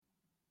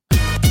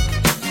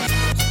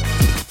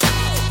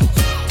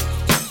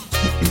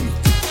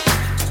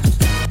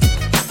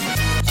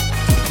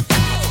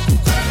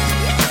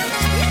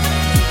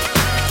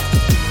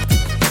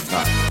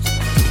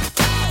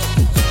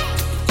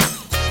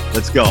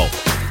go.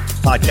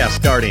 Podcast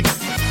starting.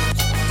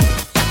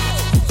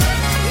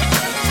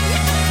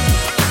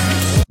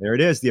 There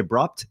it is, the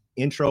abrupt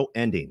intro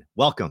ending.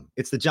 Welcome.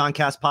 It's the John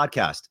Cast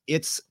Podcast.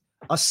 It's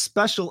a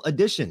special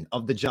edition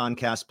of the John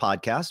Cast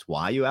Podcast.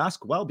 Why, you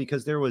ask? Well,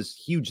 because there was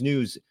huge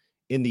news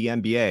in the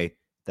NBA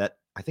that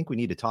I think we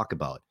need to talk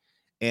about.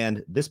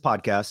 And this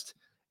podcast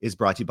is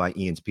brought to you by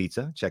Ian's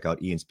Pizza. Check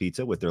out Ian's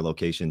Pizza with their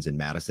locations in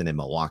Madison and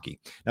Milwaukee.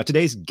 Now,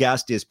 today's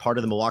guest is part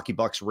of the Milwaukee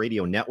Bucks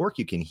radio network.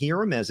 You can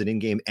hear him as an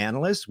in-game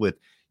analyst with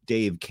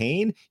Dave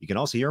Kane. You can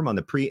also hear him on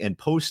the pre and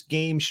post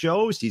game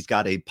shows. He's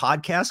got a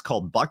podcast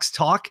called Bucks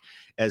Talk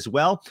as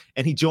well.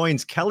 And he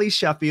joins Kelly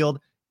Sheffield,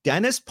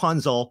 Dennis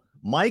Punzel,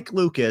 Mike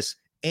Lucas,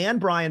 and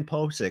Brian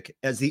Posick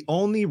as the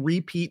only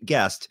repeat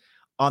guest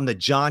on the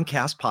John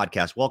Cast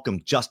Podcast.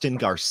 Welcome, Justin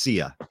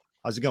Garcia.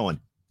 How's it going?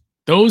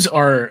 Those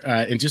are,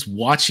 and just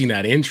watching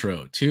that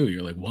intro too,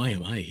 you're like, why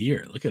am I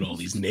here? Look at all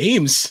these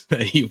names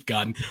that you've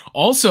gotten.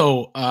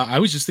 Also, I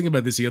was just thinking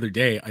about this the other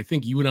day. I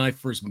think you and I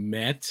first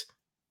met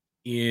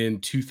in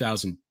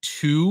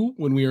 2002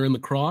 when we were in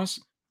lacrosse.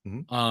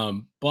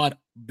 But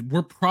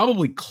we're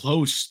probably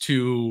close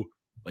to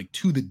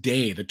the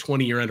day, the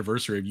 20-year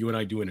anniversary of you and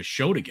I doing a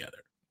show together.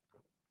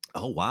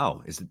 Oh,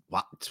 wow. Is it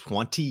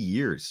 20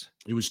 years?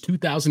 It was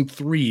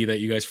 2003 that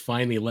you guys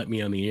finally let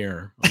me on the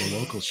air on the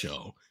local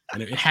show.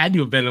 And it had to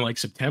have been in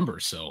September.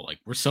 So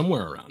we're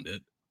somewhere around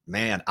it.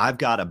 Man, I've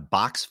got a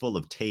box full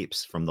of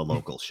tapes from the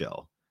local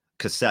show,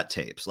 cassette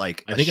tapes. I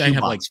think I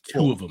have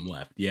two of them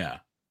left. Yeah.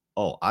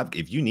 Oh,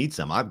 if you need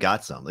some, I've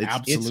got some.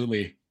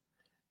 Absolutely.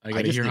 I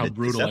got to hear how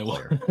brutal I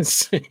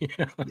was.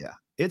 Yeah,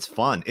 it's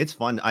fun. It's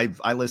fun.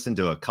 I listened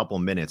to a couple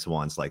minutes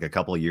once, a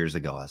couple of years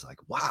ago. I was like,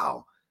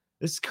 wow,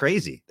 this is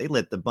crazy. They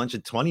let a bunch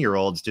of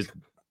 20-year-olds just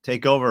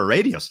take over a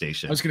radio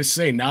station. I was going to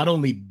say, not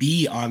only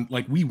be on,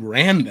 we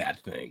ran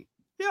that thing.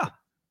 Yeah,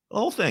 the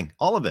whole thing,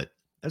 all of it.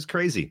 That's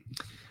crazy.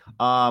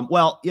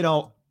 Well,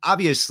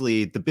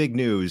 obviously the big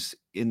news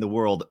in the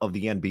world of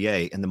the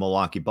NBA and the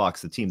Milwaukee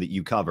Bucks, the team that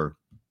you cover,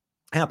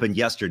 happened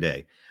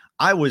yesterday.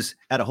 I was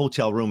at a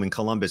hotel room in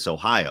Columbus,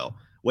 Ohio,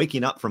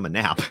 waking up from a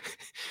nap,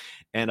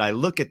 and I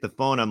look at the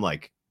phone. I'm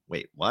like,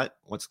 wait, what?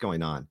 What's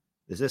going on?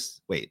 Did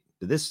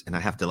this? And I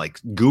have to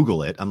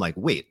Google it. I'm like,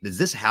 wait, is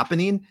this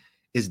happening?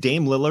 Is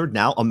Dame Lillard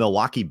now a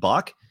Milwaukee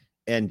Buck?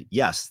 And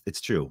yes,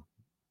 it's true.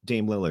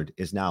 Dame Lillard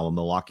is now a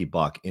Milwaukee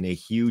Buck in a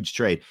huge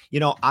trade.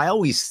 I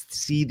always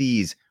see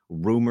these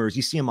rumors.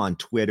 You see them on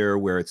Twitter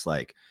where it's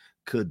like,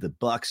 could the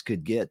Bucks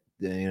get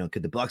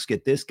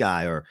this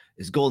guy, or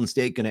is Golden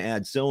State going to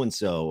add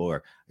so-and-so,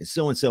 or is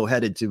so-and-so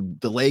headed to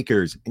the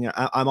Lakers? And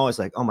I'm always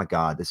like, oh my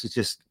God, this is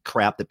just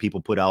crap that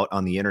people put out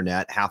on the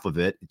internet, half of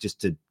it just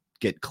to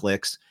get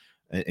clicks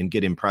and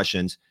get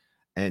impressions.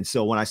 And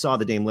so when I saw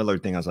the Dame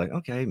Lillard thing, I was like,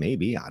 okay,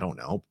 maybe, I don't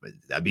know, but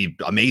that'd be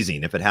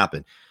amazing if it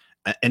happened.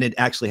 And it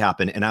actually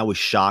happened. And I was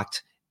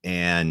shocked.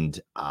 And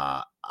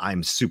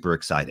I'm super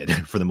excited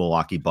for the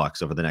Milwaukee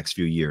Bucks over the next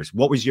few years.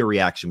 What was your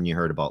reaction when you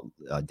heard about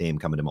Dame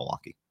coming to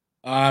Milwaukee?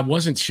 I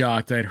wasn't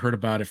shocked. I'd heard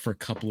about it for a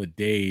couple of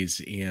days.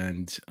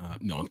 And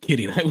no, I'm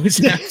kidding. I was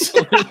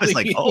absolutely I was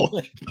like,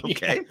 oh,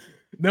 okay.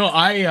 No,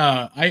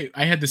 I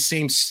had the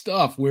same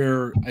stuff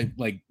where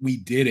we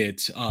did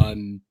it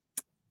on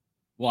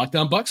Locked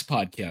On Bucks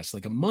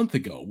podcast a month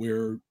ago,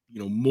 where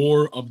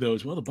more of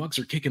those, well, the Bucks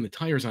are kicking the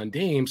tires on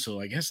Dame,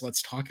 so I guess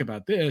let's talk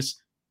about this.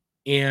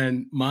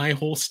 And my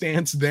whole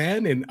stance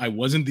then, and I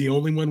wasn't the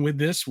only one with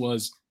this,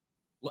 was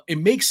it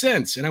makes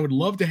sense, and I would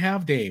love to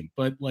have Dame,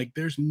 but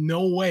there's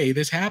no way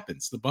this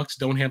happens. The Bucks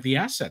don't have the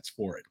assets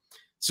for it.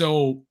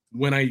 So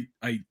when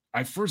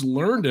I first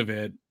learned of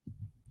it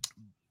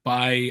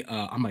by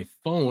on my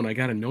phone, I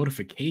got a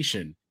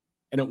notification,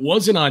 and it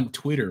wasn't on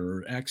Twitter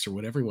or X or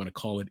whatever you want to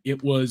call it.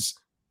 It was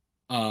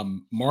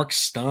Mark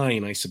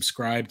Stein. I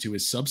subscribed to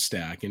his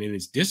Substack, and in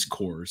his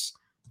discourse,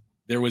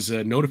 there was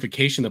a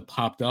notification that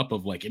popped up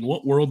of in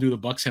what world do the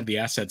Bucks have the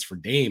assets for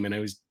Dame? And I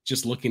was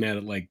just looking at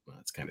it well,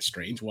 that's kind of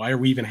strange. Why are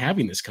we even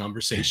having this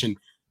conversation?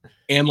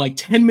 And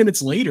 10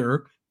 minutes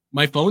later,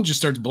 my phone just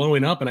starts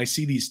blowing up and I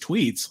see these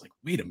tweets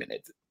wait a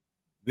minute,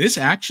 this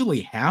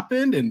actually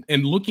happened?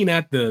 And looking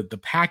at the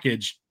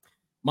package,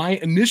 my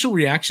initial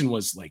reaction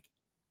was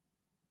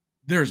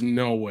there's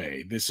no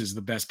way this is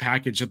the best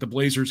package that the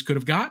Blazers could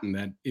have gotten.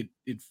 That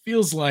it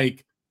feels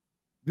like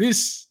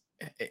this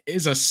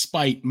is a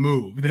spite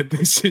move, that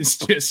this is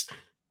just,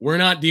 we're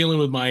not dealing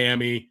with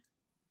Miami.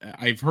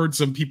 I've heard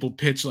some people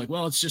pitch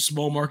well, it's just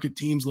small market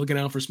teams looking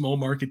out for small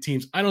market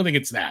teams. I don't think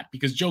it's that,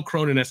 because Joe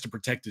Cronin has to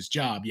protect his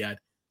job yet.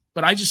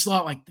 But I just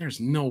thought there's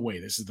no way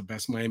this is the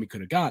best Miami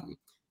could have gotten.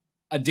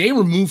 A day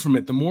removed from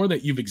it, the more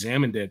that you've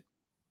examined it,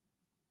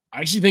 I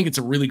actually think it's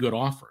a really good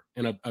offer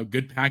and a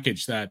good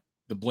package that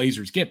the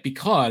Blazers get,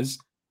 because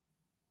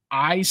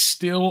I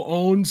still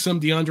own some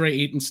DeAndre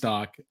Ayton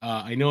stock.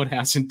 I know it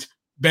hasn't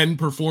been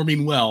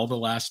performing well the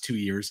last 2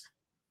 years,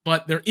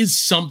 but there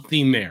is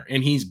something there,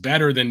 and he's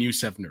better than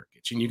Jusuf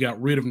Nurkic, and you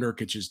got rid of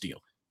Nurkic's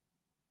deal.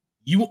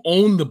 You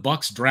own the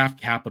Bucks draft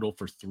capital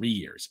for 3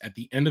 years. At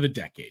the end of the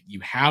decade,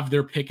 you have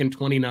their pick in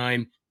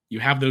 29. You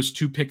have those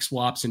 2 pick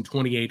swaps in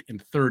 28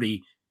 and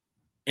 30.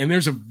 And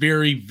there's a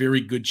very,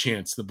 very good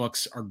chance the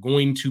Bucks are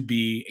going to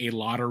be a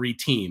lottery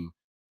team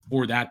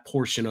for that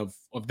portion of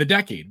the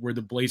decade where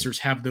the Blazers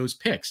have those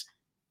picks.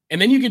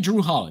 And then you get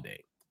Drew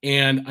Holiday.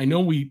 And I know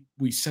we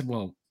said,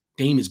 well,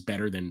 Dame is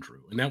better than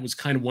Drew. And that was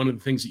kind of one of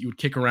the things that you would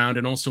kick around.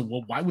 And also,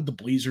 well, why would the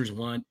Blazers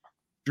want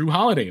Drew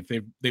Holiday if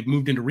they've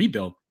moved into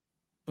rebuild?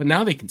 But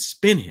now they can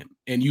spin him.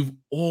 And you've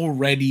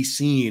already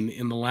seen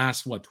in the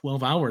last,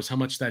 12 hours, how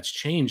much that's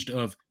changed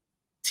of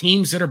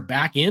teams that are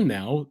back in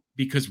now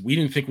because we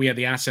didn't think we had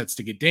the assets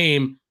to get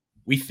Dame.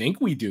 We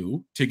think we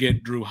do to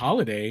get Drew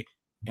Holiday.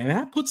 And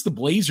that puts the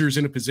Blazers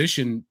in a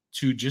position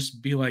to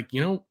just be like,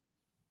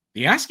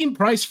 the asking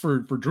price for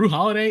Drew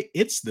Holiday,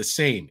 it's the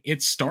same.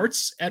 It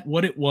starts at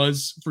what it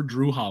was for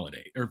Drew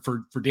Holiday or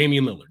for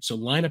Damian Lillard. So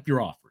line up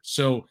your offers.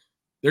 So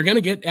they're going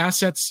to get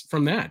assets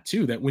from that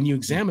too, that when you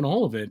examine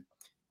all of it,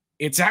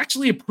 it's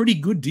actually a pretty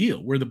good deal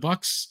where the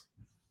Bucks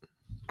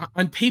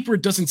on paper,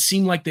 it doesn't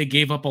seem like they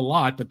gave up a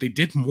lot, but they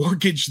did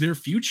mortgage their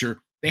future.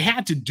 They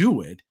had to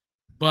do it,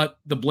 but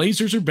the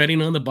Blazers are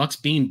betting on the Bucks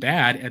being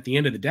bad at the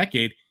end of the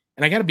decade.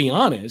 And I got to be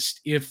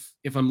honest, if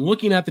I'm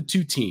looking at the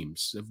two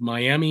teams of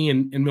Miami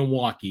and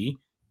Milwaukee,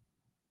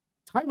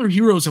 Tyler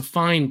Hero's a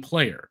fine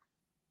player.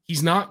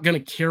 He's not going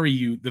to carry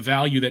you the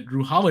value that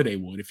Drew Holiday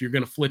would if you're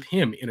going to flip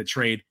him in a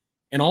trade.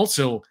 And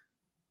also,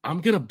 I'm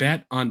going to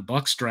bet on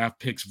Bucks draft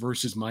picks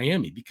versus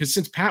Miami because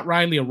since Pat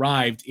Riley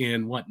arrived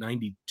in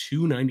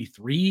 92,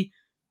 93,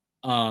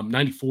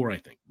 94, I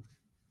think,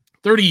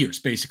 30 years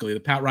basically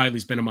that Pat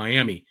Riley's been in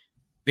Miami,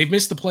 they've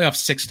missed the playoffs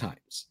 6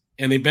 times.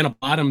 And they've been a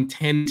bottom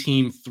 10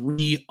 team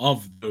 3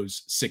 of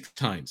those 6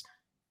 times.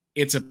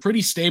 It's a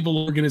pretty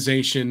stable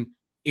organization.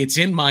 It's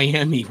in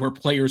Miami where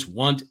players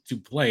want to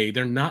play.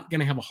 They're not going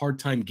to have a hard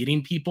time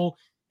getting people.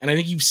 And I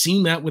think you've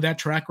seen that with that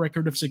track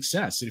record of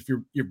success. If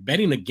you're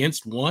betting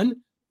against one,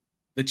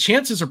 the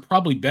chances are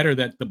probably better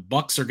that the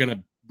Bucks are going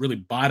to really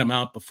bottom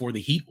out before the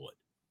Heat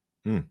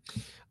would.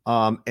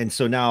 And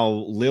so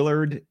now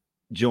Lillard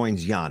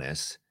joins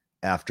Giannis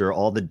after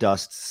all the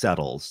dust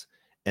settles.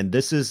 And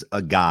this is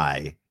a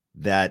guy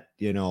that,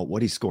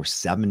 what he scores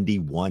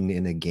 71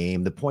 in a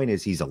game. The point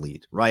is he's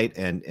elite, right?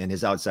 And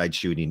his outside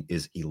shooting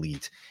is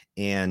elite.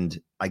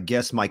 And I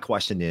guess my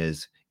question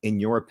is, in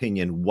your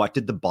opinion, what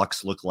did the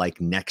Bucks look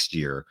like next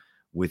year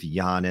with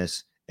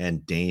Giannis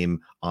and Dame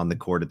on the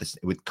court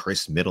with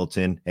Chris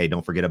Middleton? Hey,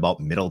 don't forget about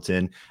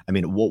Middleton. I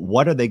mean,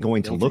 what are they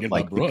going to look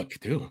like? Brooke,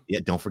 too. Yeah,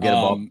 don't forget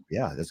about.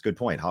 Yeah, that's a good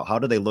point. How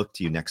do they look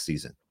to you next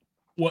season?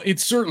 Well,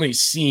 it certainly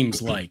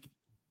seems like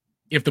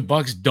if the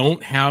Bucks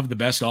don't have the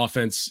best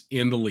offense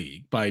in the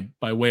league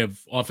by way of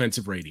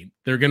offensive rating,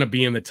 they're going to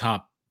be in the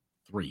top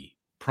 3,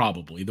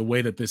 probably. The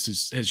way that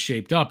this has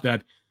shaped up,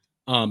 that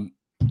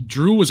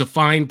Drew was a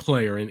fine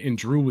player, and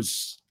Drew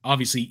was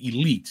obviously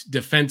elite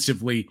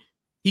defensively.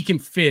 He can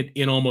fit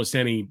in almost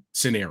any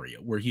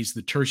scenario where he's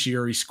the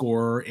tertiary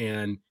scorer,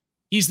 and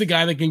he's the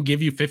guy that can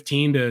give you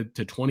 15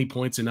 to 20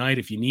 points a night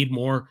if you need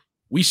more.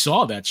 We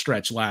saw that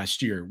stretch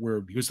last year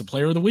where he was the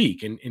player of the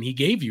week, and he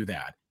gave you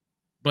that.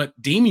 But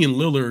Damian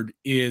Lillard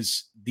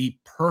is the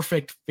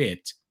perfect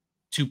fit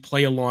to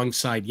play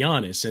alongside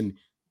Giannis. And,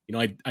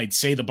 I'd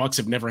say the Bucks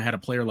have never had a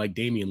player like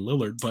Damian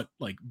Lillard, but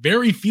like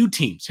very few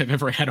teams have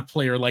ever had a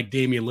player like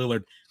Damian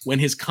Lillard when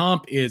his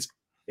comp is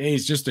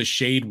just a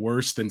shade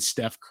worse than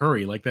Steph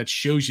Curry. Like that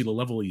shows you the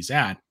level he's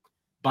at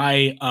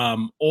by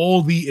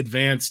all the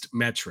advanced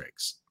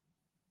metrics.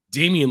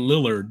 Damian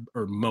Lillard,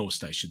 or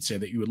most, I should say,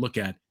 that you would look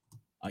at,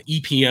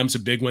 EPM's a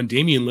big one.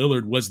 Damian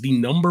Lillard was the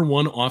number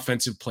 1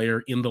 offensive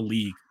player in the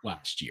league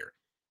last year.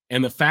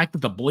 And the fact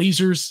that the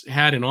Blazers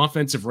had an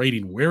offensive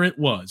rating where it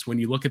was, when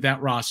you look at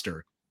that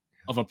roster,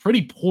 of a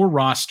pretty poor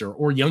roster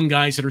or young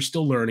guys that are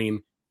still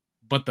learning,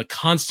 but the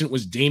constant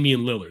was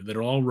Damian Lillard, that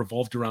it all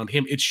revolved around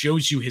him. It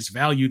shows you his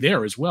value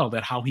there as well,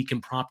 that how he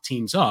can prop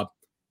teams up.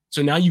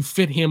 So now you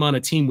fit him on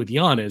a team with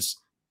Giannis.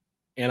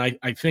 And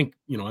I think,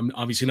 I'm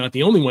obviously not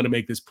the only one to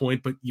make this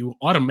point, but you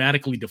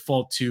automatically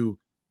default to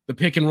the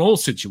pick and roll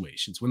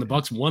situations. When the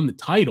Bucks won the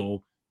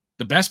title,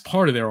 the best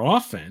part of their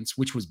offense,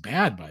 which was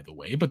bad, by the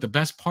way, but the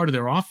best part of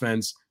their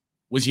offense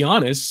was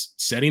Giannis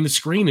setting the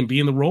screen and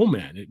being the roll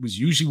man. It was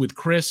usually with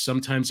Chris.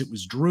 Sometimes it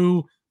was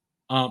Drew,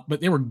 but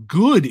they were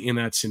good in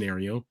that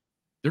scenario.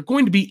 They're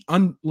going to be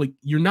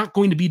you're not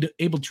going to be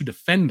able to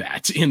defend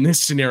that in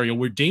this scenario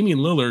where Damian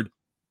Lillard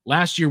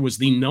last year was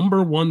the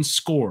number 1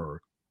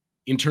 scorer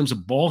in terms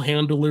of ball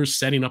handlers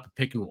setting up a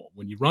pick and roll.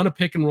 When you run a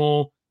pick and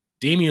roll,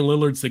 Damian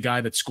Lillard's the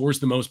guy that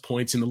scores the most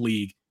points in the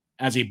league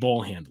as a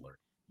ball handler.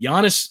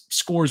 Giannis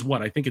scores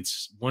I think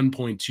it's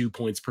 1.2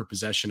 points per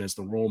possession as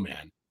the roll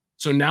man.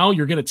 So now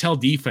you're going to tell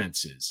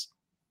defenses,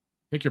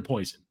 pick your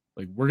poison.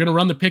 Like, we're going to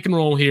run the pick and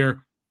roll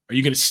here. Are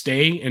you going to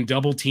stay and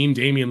double team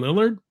Damian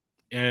Lillard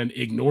and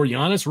ignore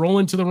Giannis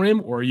rolling to the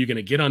rim? Or are you going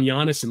to get on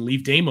Giannis and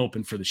leave Dame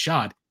open for the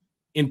shot?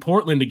 In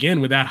Portland,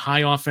 again, with that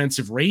high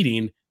offensive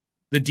rating,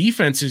 the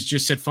defenses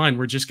just said, fine,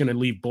 we're just going to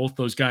leave both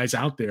those guys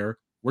out there.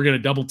 We're going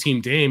to double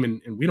team Dame,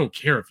 and we don't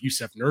care if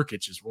Yusef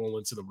Nurkic is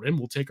rolling to the rim.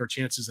 We'll take our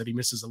chances that he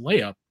misses a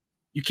layup.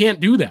 You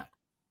can't do that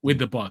with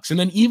the Bucks. And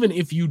then even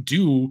if you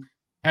do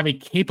have a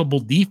capable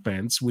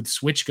defense with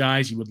switch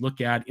guys you would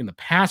look at in the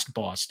past,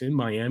 Boston,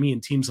 Miami,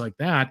 and teams like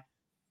that.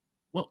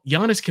 Well,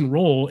 Giannis can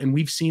roll, and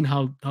we've seen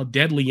how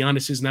deadly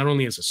Giannis is not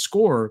only as a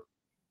scorer,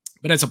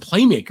 but as a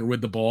playmaker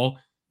with the ball.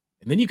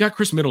 And then you got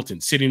Chris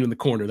Middleton sitting in the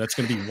corner. That's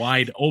going to be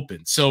wide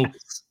open. So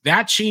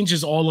that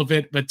changes all of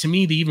it. But to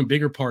me, the even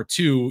bigger part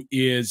too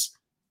is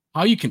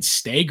how you can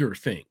stagger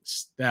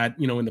things that,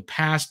 in the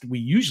past, we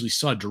usually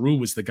saw Drew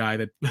was the guy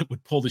that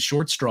would pull the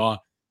short straw,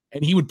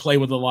 and he would play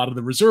with a lot of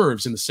the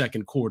reserves in the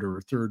second quarter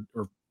or third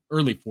or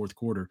early fourth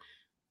quarter.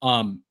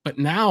 But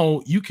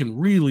now you can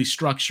really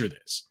structure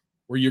this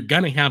where you're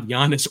going to have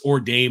Giannis or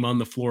Dame on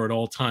the floor at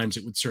all times,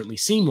 it would certainly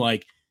seem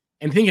like.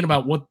 And thinking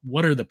about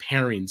what are the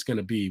pairings going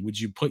to be? Would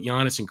you put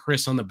Giannis and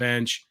Chris on the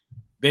bench?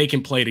 They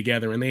can play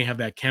together and they have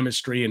that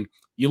chemistry. And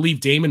you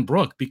leave Dame and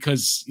Brook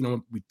because,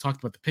 we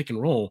talked about the pick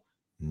and roll.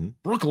 Mm-hmm.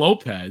 Brook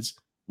Lopez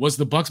was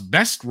the Bucks'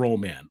 best roll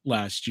man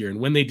last year. And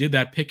when they did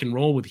that pick and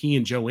roll with he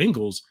and Joe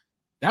Ingles,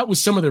 that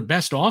was some of their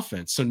best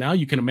offense. So now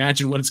you can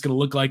imagine what it's going to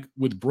look like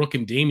with Brook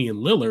and Damian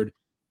Lillard.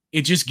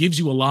 It just gives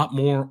you a lot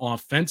more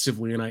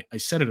offensively. And I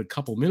said it a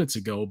couple minutes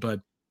ago, but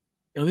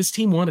this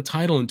team won a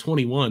title in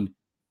 21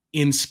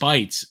 in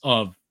spite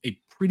of a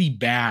pretty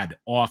bad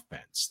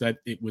offense. That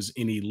it was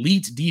an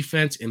elite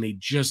defense and they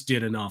just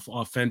did enough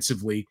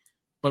offensively.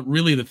 But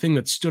really the thing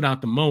that stood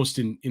out the most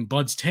in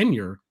Bud's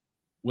tenure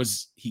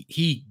was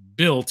he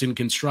built and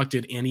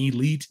constructed an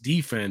elite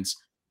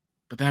defense,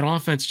 but that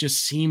offense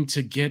just seemed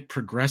to get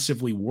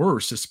progressively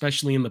worse,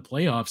 especially in the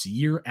playoffs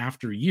year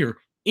after year.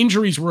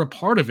 Injuries were a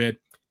part of it,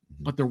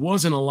 but there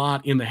wasn't a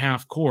lot in the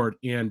half court,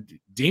 and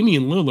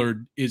Damian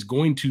Lillard is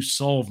going to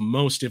solve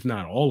most, if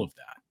not all of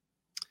that.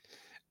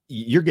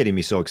 You're getting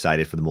me so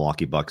excited for the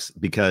Milwaukee Bucks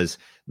because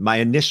my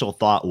initial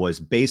thought was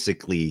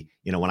basically,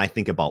 when I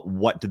think about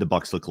what do the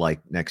Bucks look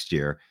like next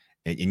year,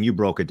 and you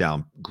broke it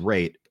down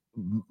great.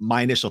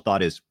 My initial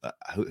thought is,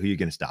 who are you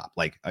going to stop?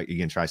 Like, are you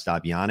going to try to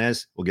stop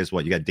Giannis? Well, guess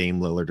what? You got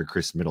Dame Lillard or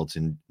Chris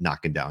Middleton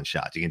knocking down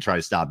shots. You can try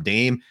to stop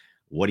Dame.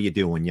 What do you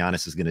do when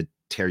Giannis is going to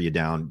tear you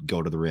down,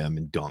 go to the rim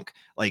and dunk?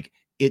 Like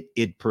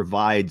it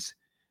provides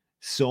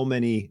so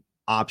many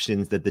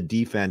options that the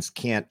defense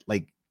can't,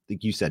 like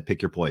you said,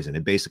 pick your poison.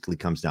 It basically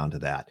comes down to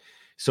that.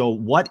 So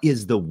what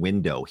is the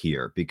window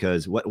here?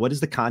 Because what is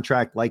the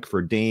contract like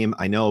for Dame?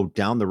 I know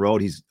down the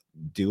road, he's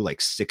due like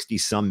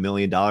 $60-some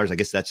million. I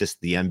guess that's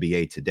just the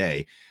NBA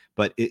today.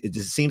 But it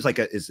seems like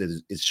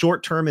is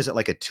short term. Is it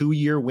like a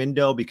 2-year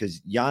window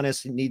because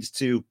Giannis needs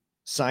to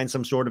sign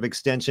some sort of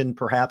extension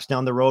perhaps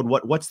down the road?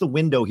 What's the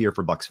window here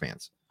for Bucks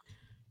fans?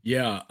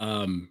 Yeah,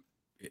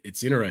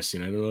 it's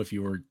interesting. I don't know if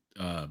you were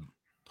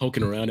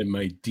poking around in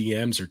my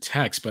DMs or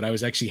texts, but I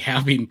was actually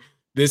having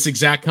this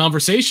exact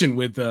conversation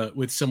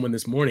with someone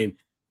this morning.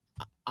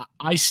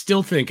 I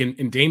still think,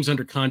 and Dame's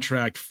under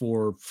contract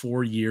for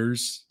 4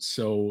 years,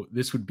 so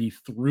this would be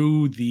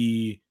through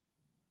the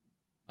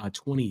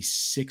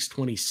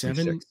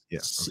 26-27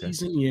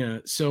 season. Okay. Yeah,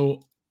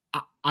 so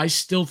I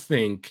still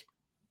think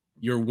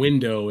your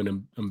window, and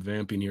I'm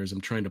vamping here as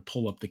I'm trying to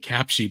pull up the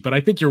cap sheet, but I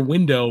think your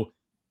window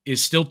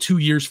is still 2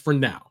 years for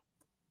now.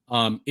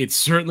 It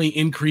certainly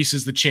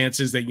increases the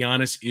chances that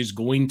Giannis is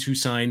going to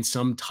sign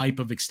some type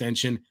of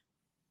extension.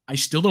 I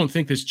still don't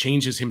think this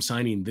changes him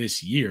signing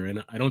this year,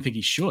 and I don't think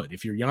he should.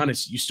 If you're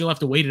Giannis, you still have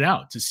to wait it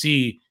out to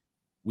see.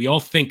 We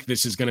all think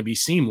this is going to be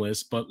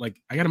seamless, but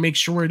I got to make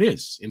sure it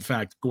is, in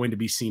fact, going to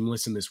be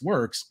seamless and this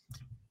works.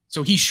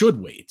 So he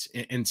should wait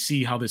and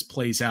see how this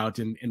plays out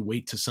and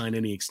wait to sign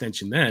any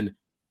extension then.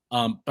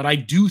 But I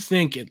do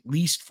think, at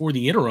least for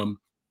the interim,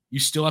 you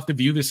still have to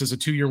view this as a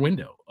 2-year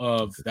window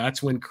of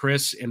that's when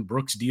Chris and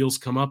Brooks deals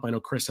come up. I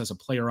know Chris has a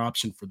player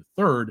option for the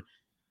third,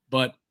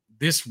 but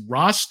this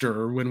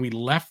roster, when we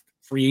left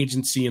free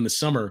agency in the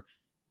summer,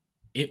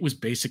 it was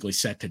basically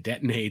set to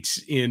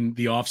detonate in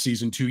the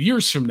offseason 2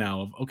 years from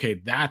now of, okay,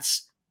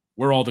 that's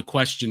where all the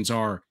questions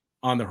are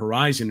on the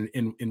horizon.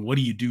 And what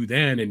do you do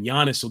then? And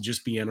Giannis will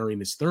just be entering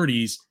his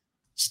 30s.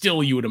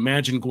 Still, you would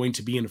imagine going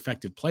to be an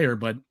effective player,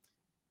 but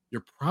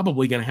you're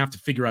probably going to have to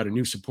figure out a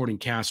new supporting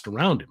cast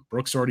around him.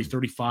 Brooks already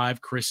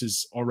 35. Chris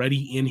is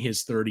already in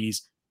his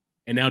 30s.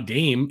 And now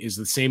Dame is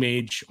the same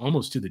age,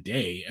 almost to the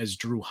day, as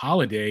Drew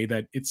Holiday,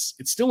 that it's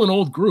still an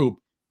old group,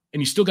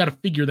 and you still got to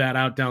figure that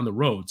out down the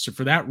road. So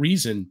for that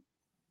reason,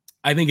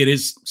 I think it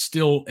is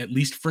still, at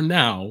least for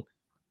now,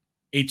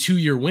 a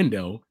 2-year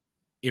window.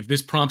 If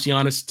this prompts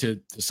Giannis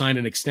to sign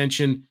an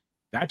extension,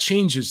 that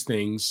changes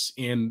things.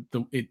 And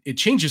it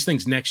changes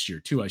things next year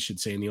too, I should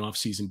say, in the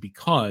offseason,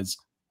 because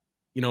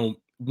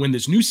when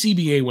this new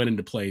CBA went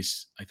into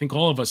place, I think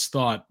all of us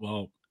thought,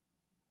 well,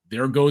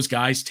 there goes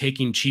guys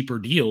taking cheaper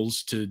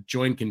deals to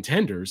join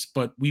contenders.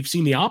 But we've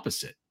seen the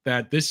opposite,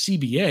 that this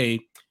CBA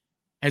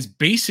has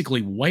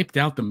basically wiped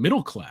out the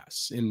middle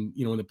class. And,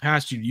 in the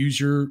past, you'd use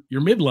your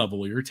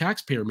mid-level or your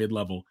taxpayer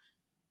mid-level.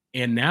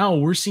 And now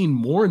we're seeing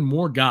more and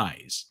more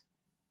guys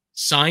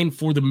sign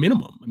for the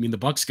minimum. I mean, the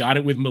Bucks got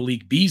it with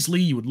Malik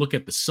Beasley. You would look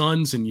at the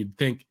Suns and you'd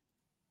think,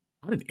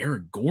 how did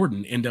Eric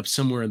Gordon end up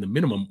somewhere in the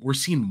minimum? We're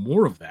seeing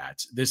more of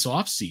that this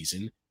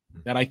offseason.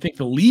 that I think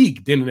the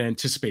league didn't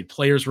anticipate.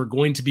 Players were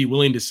going to be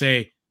willing to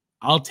say,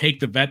 I'll take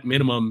the vet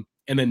minimum,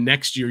 and then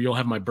next year you'll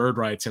have my bird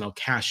rights and I'll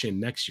cash in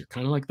next year,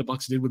 kind of like the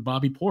Bucks did with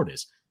Bobby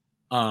Portis.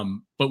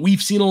 But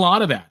we've seen a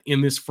lot of that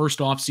in this first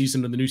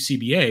offseason of the new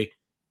CBA.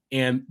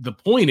 And the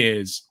point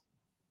is,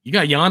 you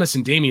got Giannis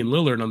and Damian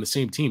Lillard on the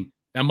same team.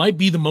 That might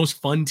be the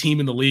most fun team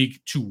in the league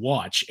to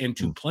watch and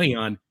to play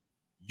on.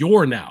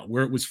 You're now,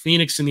 where it was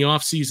Phoenix in the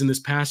offseason this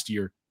past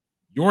year,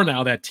 you're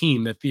now that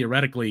team that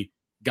theoretically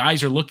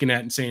guys are looking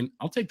at and saying,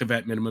 I'll take the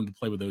vet minimum to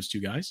play with those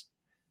two guys.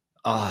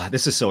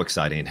 This is so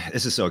exciting.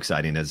 This is so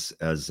exciting as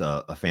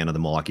a fan of the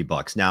Milwaukee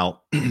Bucks.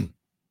 Now,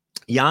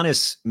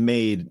 Giannis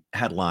made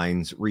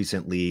headlines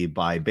recently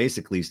by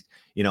basically,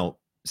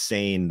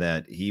 saying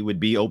that he would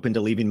be open to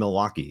leaving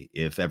Milwaukee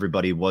if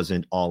everybody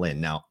wasn't all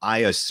in. Now, I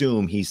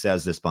assume he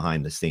says this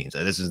behind the scenes.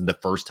 This isn't the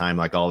first time,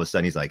 like all of a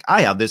sudden he's like,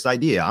 I have this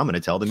idea. I'm going to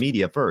tell the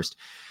media first.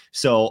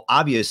 So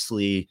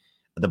obviously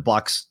the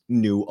Bucks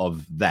knew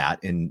of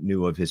that and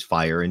knew of his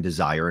fire and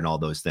desire and all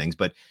those things.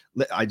 But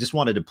I just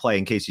wanted to play,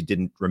 in case you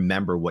didn't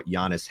remember what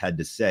Giannis had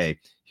to say.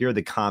 Here are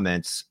the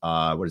comments.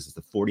 What is this?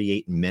 The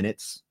 48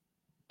 Minutes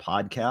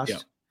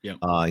podcast. Yeah.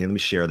 Let me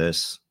share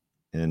this,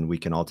 and we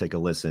can all take a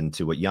listen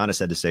to what Giannis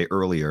had to say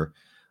earlier,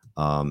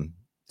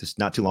 just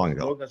not too long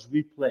ago. As long as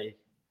we play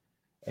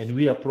and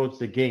we approach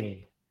the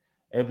game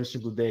every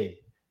single day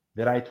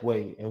the right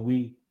way, and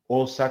we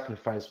all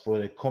sacrifice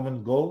for a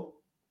common goal,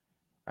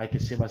 I can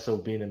see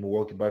myself being in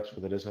Milwaukee Bucks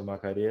for the rest of my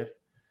career.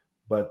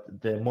 But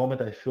the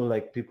moment I feel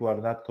like people are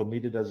not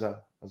committed as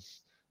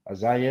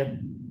I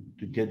am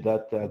to get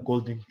that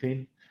golden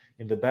thing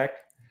in the back,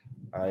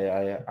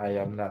 I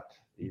am not.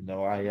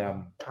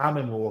 I'm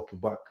a Milwaukee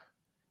Buck.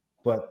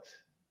 But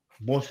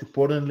most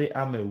importantly,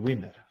 I'm a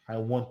winner. I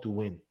want to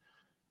win.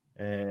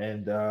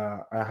 And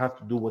I have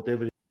to do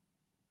whatever.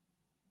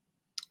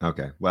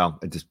 Okay. Well,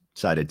 I just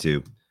decided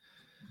to.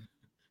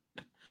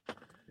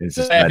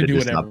 I have to do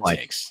whatever it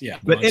takes. Yeah.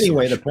 But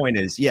anyway, the point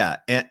is, yeah.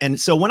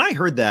 And so when I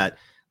heard that,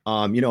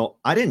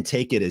 I didn't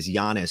take it as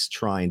Giannis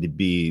trying to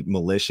be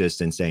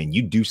malicious and saying,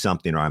 you do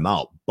something or I'm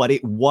out. But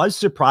it was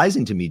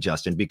surprising to me,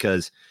 Justin,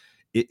 because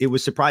it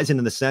was surprising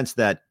in the sense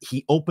that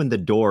he opened the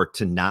door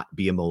to not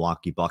be a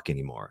Milwaukee Buck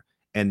anymore.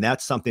 And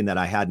that's something that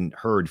I hadn't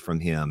heard from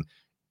him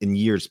in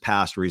years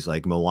past, where he's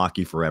like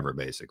Milwaukee forever,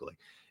 basically.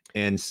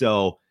 And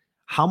so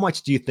how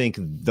much do you think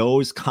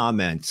those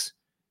comments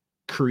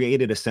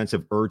created a sense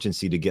of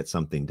urgency to get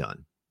something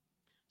done?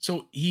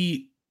 So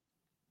it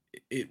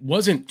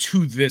wasn't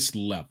to this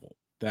level.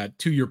 That,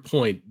 to your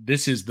point,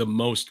 this is the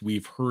most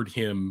we've heard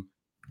him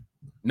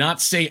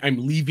not say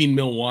I'm leaving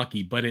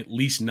Milwaukee, but at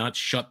least not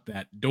shut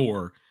that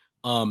door.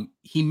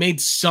 He made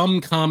some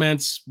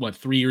comments,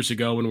 3 years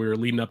ago when we were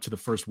leading up to the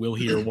first will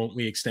he or won't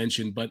we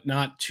extension, but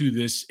not to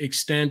this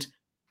extent.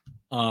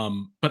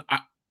 But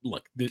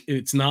look,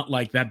 it's not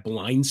like that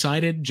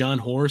blindsided John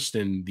Horst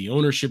and the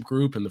ownership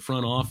group and the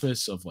front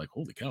office of like,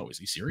 holy cow, is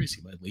he serious?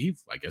 He might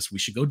leave. I guess we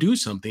should go do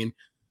something.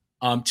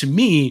 To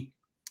me,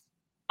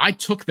 I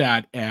took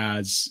that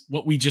as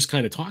what we just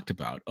kind of talked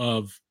about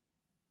of,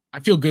 I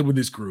feel good with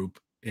this group.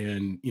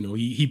 And,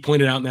 he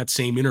pointed out in that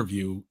same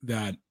interview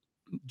that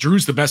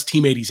Drew's the best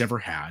teammate he's ever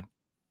had.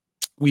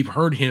 We've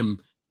heard him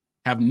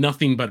have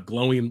nothing but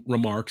glowing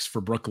remarks for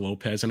Brook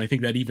Lopez. And I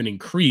think that even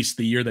increased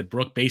the year that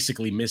Brook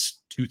basically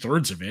missed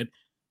 2/3 of it,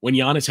 when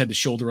Giannis had to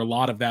shoulder a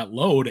lot of that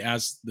load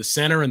as the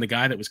center and the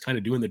guy that was kind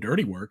of doing the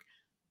dirty work.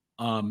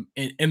 And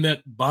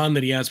that bond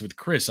that he has with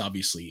Chris,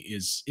 obviously,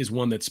 is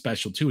one that's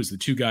special too, is the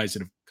two guys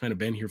that have kind of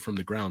been here from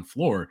the ground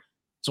floor.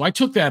 So I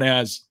took that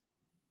as,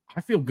 I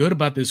feel good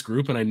about this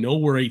group, and I know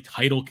we're a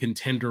title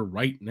contender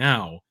right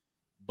now,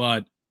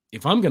 but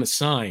if I'm going to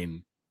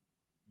sign,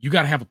 you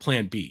got to have a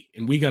plan B,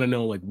 and we got to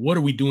know, like, what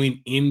are we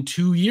doing in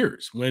 2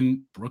 years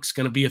when Brook's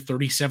going to be a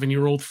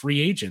 37-year-old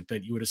free agent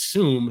that you would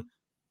assume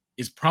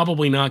is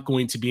probably not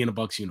going to be in a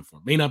Bucks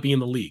uniform, may not be in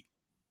the league.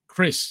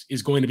 Chris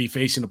is going to be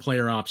facing a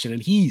player option,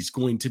 and he's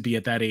going to be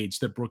at that age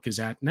that Brook is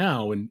at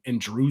now, and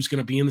Drew's going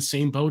to be in the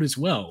same boat as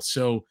well.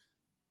 So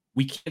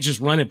we can't just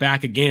run it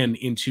back again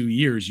in 2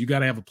 years. You got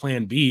to have a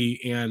plan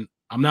B. And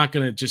I'm not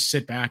going to just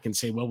sit back and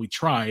say, well, we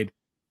tried.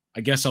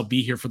 I guess I'll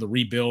be here for the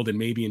rebuild, and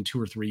maybe in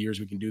 2 or 3 years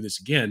we can do this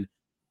again.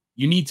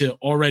 You need to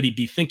already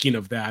be thinking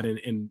of that.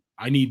 And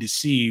I need to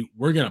see,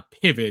 we're going to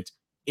pivot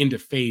into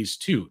phase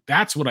 2.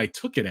 That's what I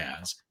took it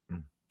as.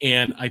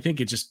 And I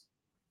think it just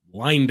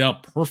lined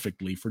up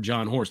perfectly for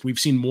John Horst. We've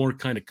seen more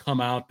kind of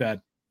come out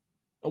that,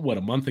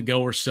 a month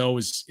ago or so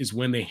is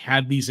when they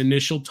had these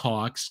initial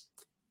talks.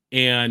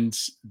 And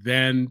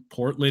then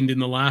Portland in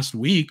the last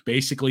week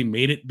basically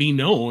made it be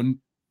known,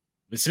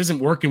 this isn't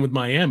working with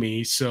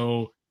Miami.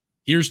 So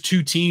here's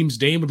 2 teams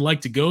Dame would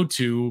like to go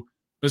to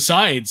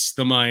besides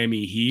the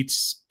Miami Heat,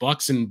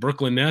 Bucks and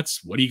Brooklyn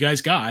Nets. What do you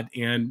guys got?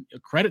 And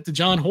credit to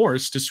John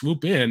Horst to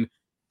swoop in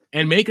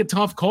and make a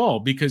tough call,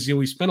 because,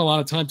 we spent a lot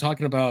of time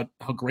talking about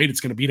how great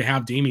it's going to be to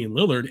have Damian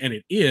Lillard. And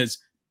it is.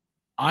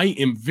 I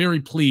am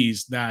very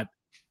pleased that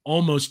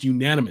almost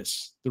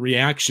unanimous, the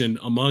reaction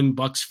among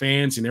Bucks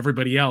fans and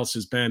everybody else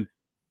has been,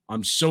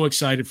 I'm so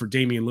excited for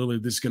Damian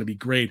Lillard. This is going to be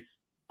great.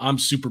 I'm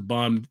super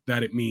bummed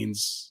that it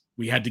means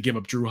we had to give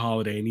up Drew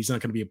Holiday and he's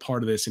not going to be a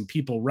part of this. And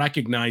people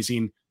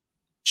recognizing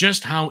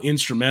just how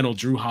instrumental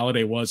Drew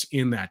Holiday was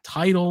in that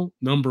title,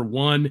 number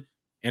one,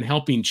 and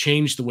helping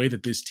change the way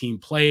that this team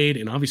played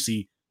and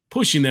obviously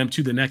pushing them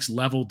to the next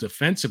level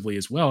defensively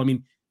as well. I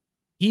mean,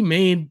 he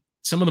made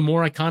some of the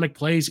more iconic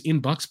plays in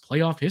Bucks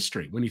playoff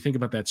history. When you think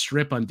about that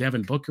strip on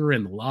Devin Booker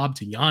and the lob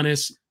to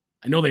Giannis,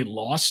 I know they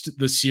lost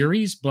the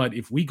series, but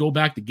if we go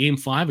back to game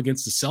 5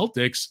 against the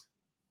Celtics,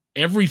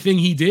 everything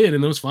he did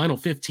in those final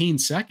 15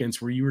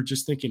 seconds where you were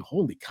just thinking,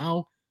 holy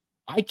cow,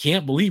 I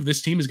can't believe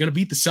this team is going to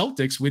beat the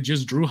Celtics with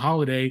just Drew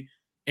Holiday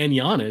and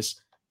Giannis.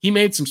 He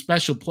made some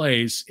special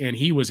plays, and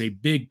he was a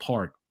big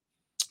part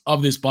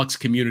of this Bucks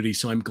community.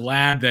 So I'm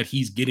glad that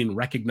he's getting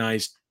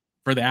recognized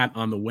for that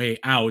on the way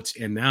out.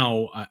 And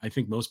now I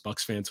think most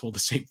Bucks fans hold the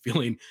same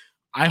feeling.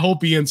 I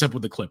hope he ends up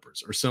with the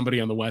Clippers or somebody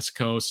on the West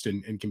Coast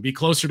and can be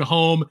closer to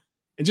home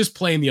and just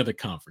play in the other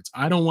conference.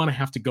 I don't want to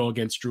have to go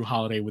against Drew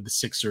Holiday with the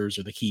Sixers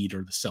or the Heat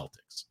or the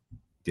Celtics.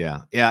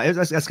 Yeah.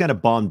 That's kind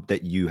of bummed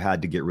that you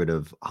had to get rid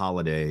of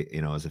Holiday,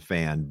 as a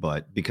fan,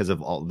 but because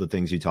of all the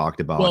things you talked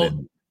about.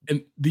 Well,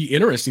 and the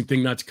interesting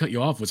thing, not to cut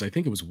you off, was I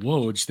think it was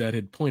Woj that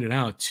had pointed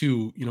out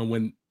too,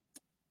 when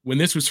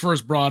this was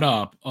first brought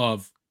up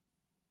of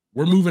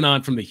we're moving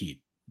on from the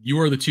Heat. You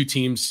are the two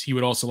teams he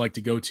would also like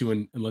to go to,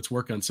 and let's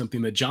work on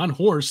something that John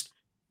Horst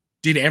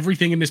did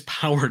everything in his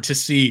power to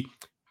see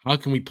how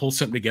can we pull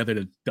something together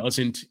that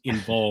doesn't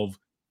involve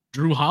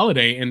Drew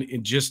Holiday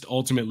and just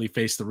ultimately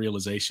face the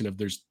realization of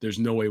there's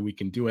no way we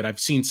can do it. I've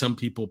seen some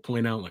people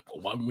point out like,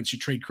 well, why wouldn't you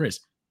trade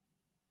Chris?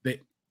 That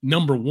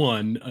number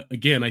one,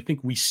 again, I think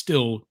we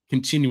still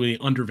continually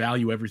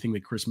undervalue everything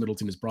that Chris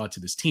Middleton has brought to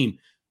this team,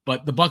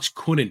 but the Bucks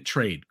couldn't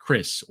trade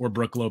Chris or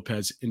Brook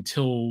Lopez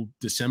until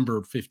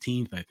December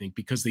 15th, I think,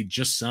 because they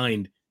just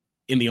signed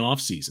in the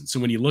offseason. So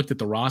when you looked at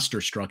the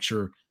roster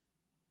structure,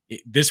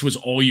 this was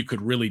all you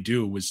could really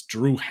do was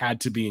Drew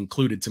had to be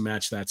included to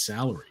match that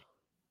salary.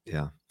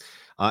 Yeah.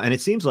 And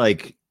it seems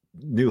like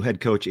new head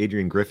coach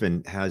Adrian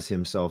Griffin has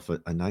himself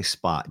a nice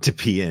spot to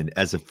be in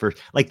as a first.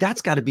 Like,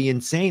 that's got to be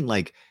insane.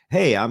 Like,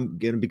 hey, I'm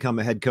going to become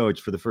a head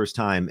coach for the first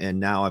time, and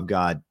now I've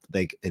got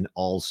like an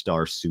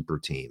all-star super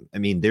team. I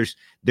mean,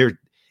 there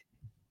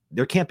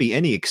can't be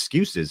any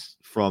excuses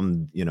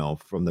from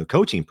the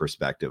coaching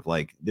perspective.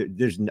 Like,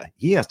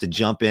 he has to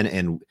jump in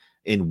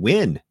and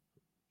win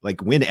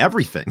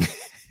everything.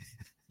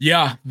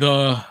 Yeah,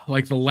 the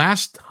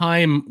last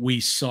time we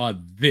saw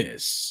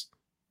this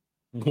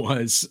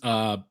was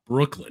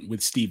Brooklyn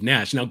with Steve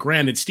Nash. Now,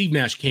 granted, Steve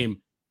Nash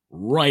came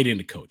right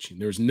into coaching.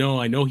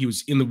 I know he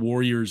was in the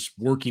Warriors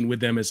working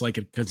with them as like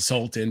a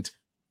consultant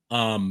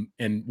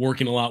and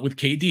working a lot with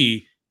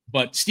KD,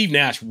 but Steve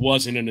Nash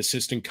wasn't an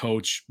assistant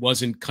coach,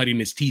 wasn't cutting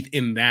his teeth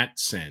in that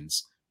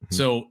sense. Mm-hmm.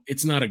 So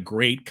it's not a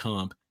great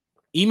comp.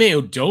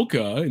 Ime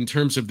Udoka, in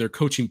terms of their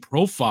coaching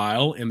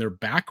profile and their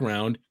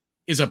background,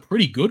 is a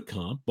pretty good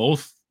comp,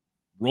 both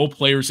role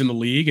players in the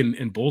league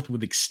and both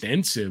with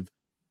extensive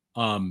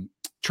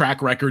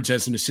track records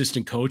as an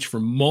assistant coach for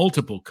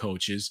multiple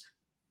coaches.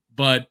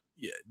 But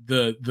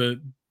the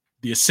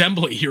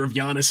assembly here of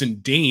Giannis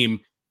and Dame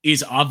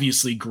is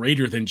obviously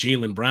greater than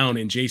Jaylen Brown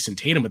and Jason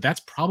Tatum, but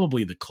that's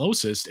probably the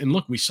closest. And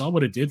look, we saw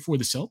what it did for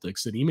the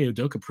Celtics, that Ime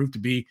Udoka proved to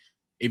be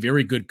a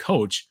very good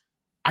coach.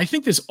 I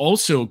think this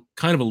also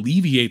kind of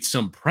alleviates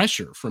some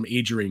pressure from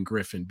Adrian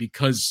Griffin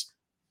because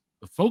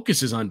the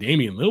focus is on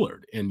Damian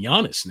Lillard and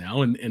Giannis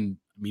now. And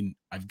I mean,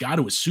 I've got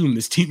to assume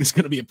this team is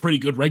going to be a pretty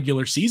good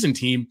regular season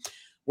team.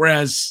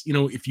 Whereas,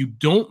 if you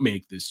don't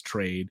make this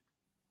trade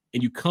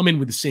and you come in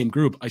with the same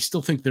group, I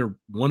still think they're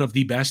one of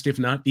the best, if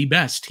not the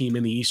best team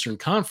in the Eastern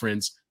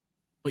Conference.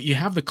 But you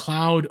have the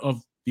cloud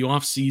of the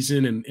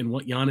offseason and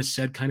what Giannis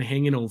said kind of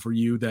hanging over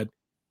you that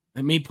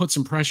may put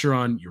some pressure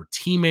on your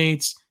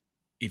teammates.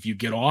 If you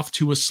get off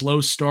to a slow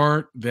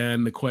start,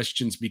 then the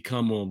questions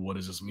become, well, what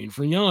does this mean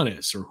for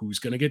Giannis? Or who's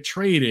going to get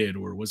traded?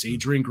 Or was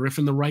Adrian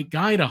Griffin the right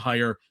guy to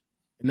hire?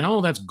 And now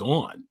all that's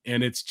gone.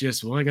 And it's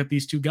just, well, I got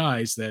these two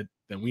guys that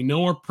we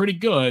know are pretty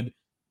good.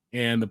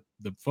 And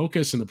the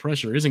focus and the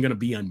pressure isn't going to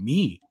be on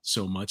me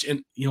so much.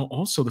 And,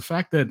 also the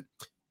fact that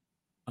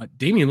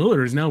Damian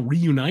Lillard is now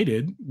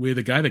reunited with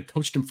a guy that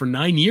coached him for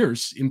 9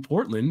 years in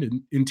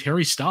Portland, in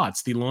Terry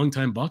Stotts, the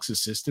longtime Bucks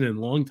assistant and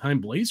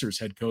longtime Blazers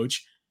head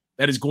coach,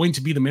 that is going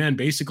to be the man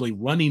basically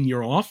running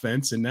your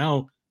offense. And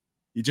now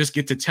you just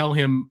get to tell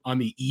him on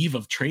the eve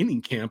of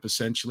training camp,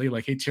 essentially,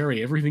 like, hey,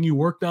 Terry, everything you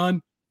worked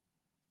on,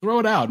 throw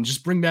it out and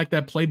just bring back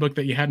that playbook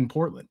that you had in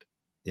Portland.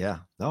 Yeah.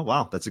 Oh,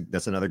 wow.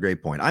 That's another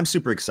great point. I'm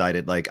super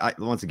excited. Like,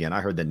 once again,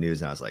 I heard the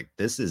news and I was like,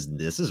 this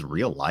is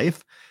real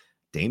life.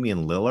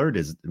 Damian Lillard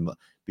is,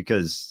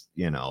 because,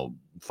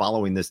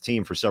 following this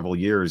team for several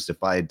years,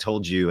 if I had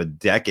told you a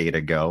decade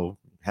ago,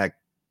 heck,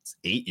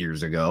 8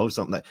 years ago,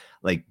 something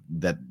like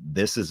that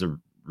this is a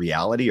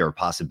reality or a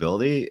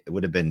possibility, it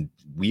would have been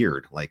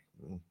weird. Like,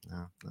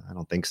 I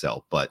don't think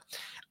so, but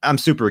I'm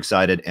super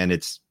excited. And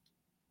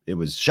it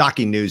was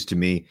shocking news to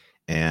me.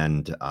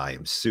 And I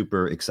am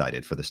super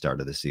excited for the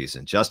start of the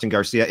season. Justin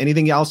Garcia,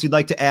 anything else you'd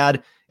like to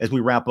add as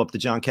we wrap up the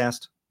John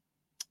Cast?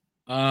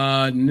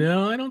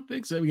 No, I don't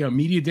think so. We got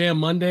media day on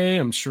Monday.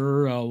 I'm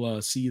sure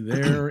I'll see you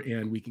there,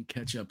 and we can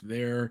catch up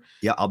there.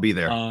 Yeah, I'll be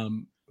there.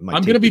 I'm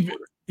gonna be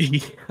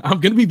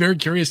very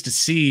curious to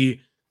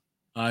see.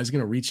 I was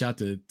gonna reach out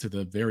to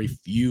the very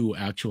few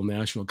actual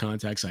national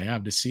contacts I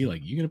have to see,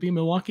 like, you gonna be in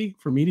Milwaukee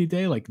for media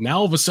day? Like, now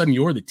all of a sudden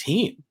you're the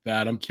team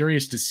that I'm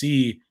curious to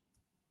see.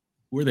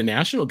 Who are the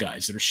national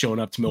guys that are showing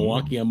up to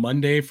Milwaukee on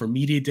Monday for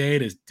media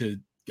day to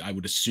I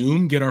would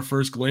assume get our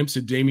first glimpse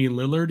of Damian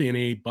Lillard in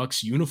a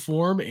Bucks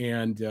uniform,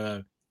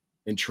 and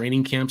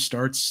training camp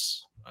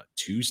starts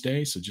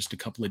Tuesday, so just a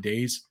couple of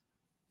days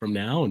from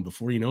now, and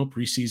before you know,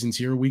 preseason's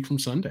here a week from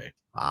Sunday.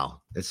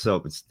 Wow, it's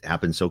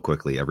happened so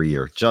quickly every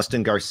year.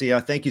 Justin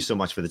Garcia, thank you so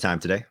much for the time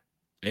today.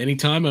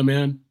 Anytime, my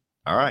man.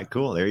 All right,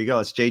 cool. There you go.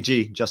 It's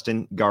JG,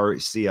 Justin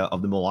Garcia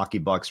of the Milwaukee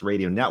Bucks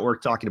Radio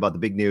Network, talking about the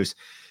big news,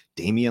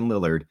 Damian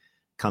Lillard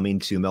coming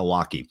to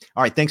Milwaukee.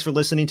 All right, thanks for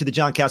listening to the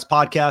Johncast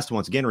podcast.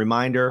 Once again,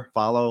 reminder,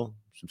 follow,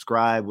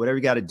 subscribe, whatever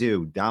you got to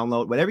do,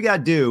 download, whatever you got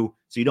to do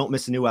so you don't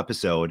miss a new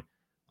episode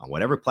on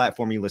whatever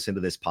platform you listen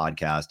to this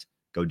podcast.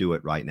 Go do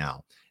it right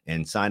now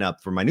and sign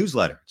up for my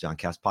newsletter,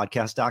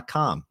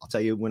 johncastpodcast.com. I'll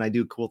tell you when I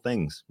do cool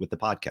things with the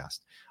podcast.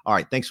 All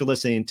right, thanks for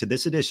listening to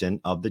this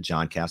edition of the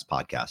Johncast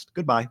podcast.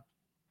 Goodbye.